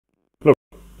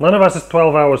None of us has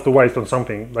 12 hours to waste on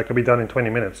something that can be done in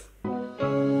 20 minutes.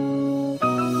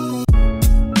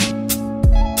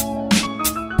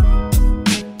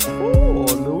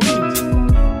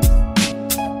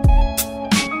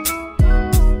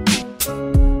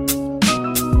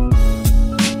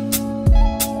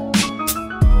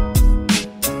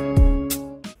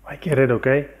 I get it,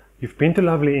 okay? You've been to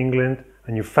lovely England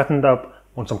and you've fattened up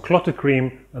on some clotted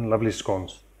cream and lovely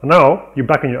scones. And now you're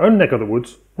back in your own neck of the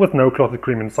woods with no clotted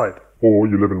cream in sight. Or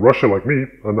you live in Russia like me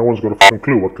and no one's got a fucking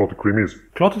clue what clotted cream is.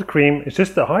 Clotted cream is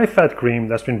just a high-fat cream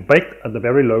that's been baked at a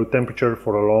very low temperature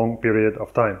for a long period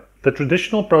of time. The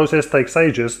traditional process takes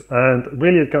ages and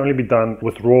really it can only be done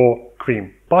with raw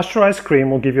cream. Pasteurized cream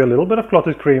will give you a little bit of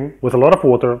clotted cream with a lot of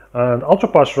water, and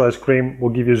ultra-pasteurized cream will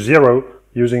give you zero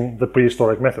using the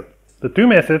prehistoric method. The two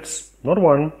methods, not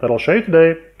one, that I'll show you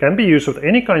today can be used with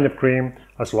any kind of cream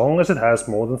as long as it has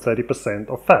more than 30%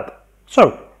 of fat.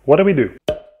 So, what do we do?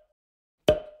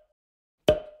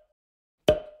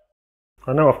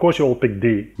 I know, of course you all pick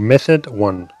D. Method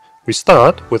 1. We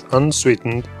start with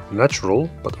unsweetened, natural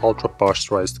but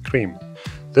ultra-pasteurized cream.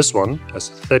 This one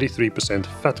has 33%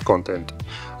 fat content,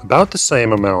 about the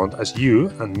same amount as you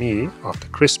and me after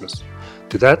Christmas.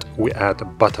 To that we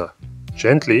add butter.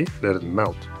 Gently let it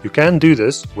melt. You can do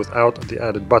this without the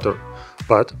added butter,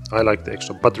 but I like the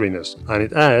extra butteriness, and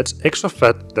it adds extra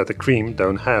fat that the cream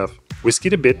don't have. Whisk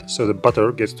it a bit so the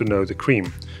butter gets to know the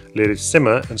cream. Let it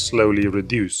simmer and slowly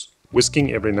reduce,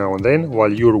 whisking every now and then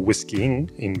while you're whisking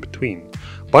in between.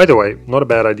 By the way, not a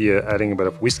bad idea adding a bit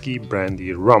of whiskey,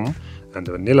 brandy, rum and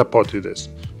a vanilla pot to this.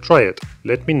 Try it,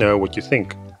 let me know what you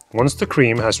think. Once the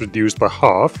cream has reduced by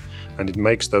half and it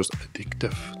makes those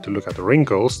addictive to look at the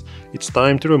wrinkles, it's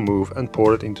time to remove and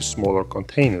pour it into smaller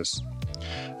containers.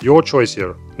 Your choice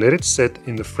here, let it sit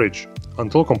in the fridge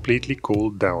until completely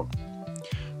cooled down.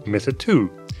 Method 2.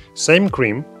 Same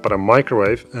cream but a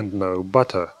microwave and no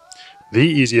butter. The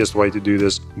easiest way to do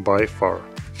this by far.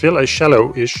 Fill a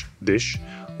shallow-ish dish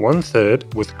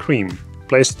 1/3 with cream.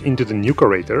 Place it into the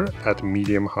nucerator at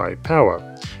medium-high power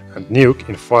and nuke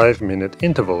in 5-minute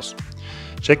intervals.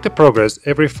 Check the progress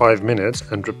every 5 minutes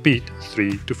and repeat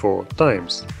 3 to 4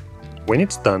 times. When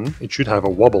it's done, it should have a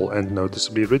wobble and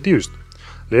noticeably reduced.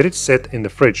 Let it set in the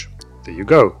fridge. There you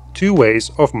go. 2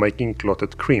 ways of making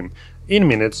clotted cream in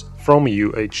minutes from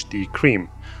UHT cream.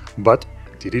 But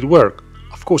did it work?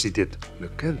 Of course it did.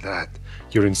 Look at that.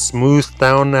 You're in smooth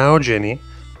town now, Jenny.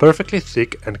 Perfectly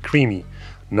thick and creamy.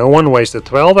 No one wasted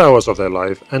 12 hours of their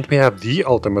life, and we have the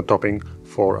ultimate topping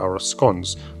for our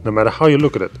scones. No matter how you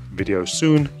look at it. Video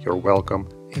soon. You're welcome.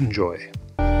 Enjoy.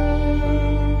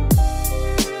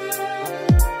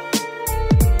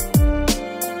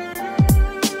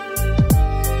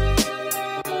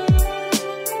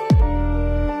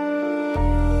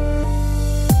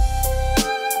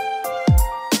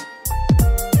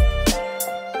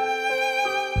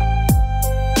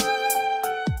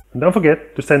 And don't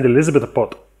forget to send Elizabeth a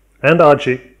pot. And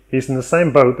Archie, he's in the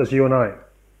same boat as you and I.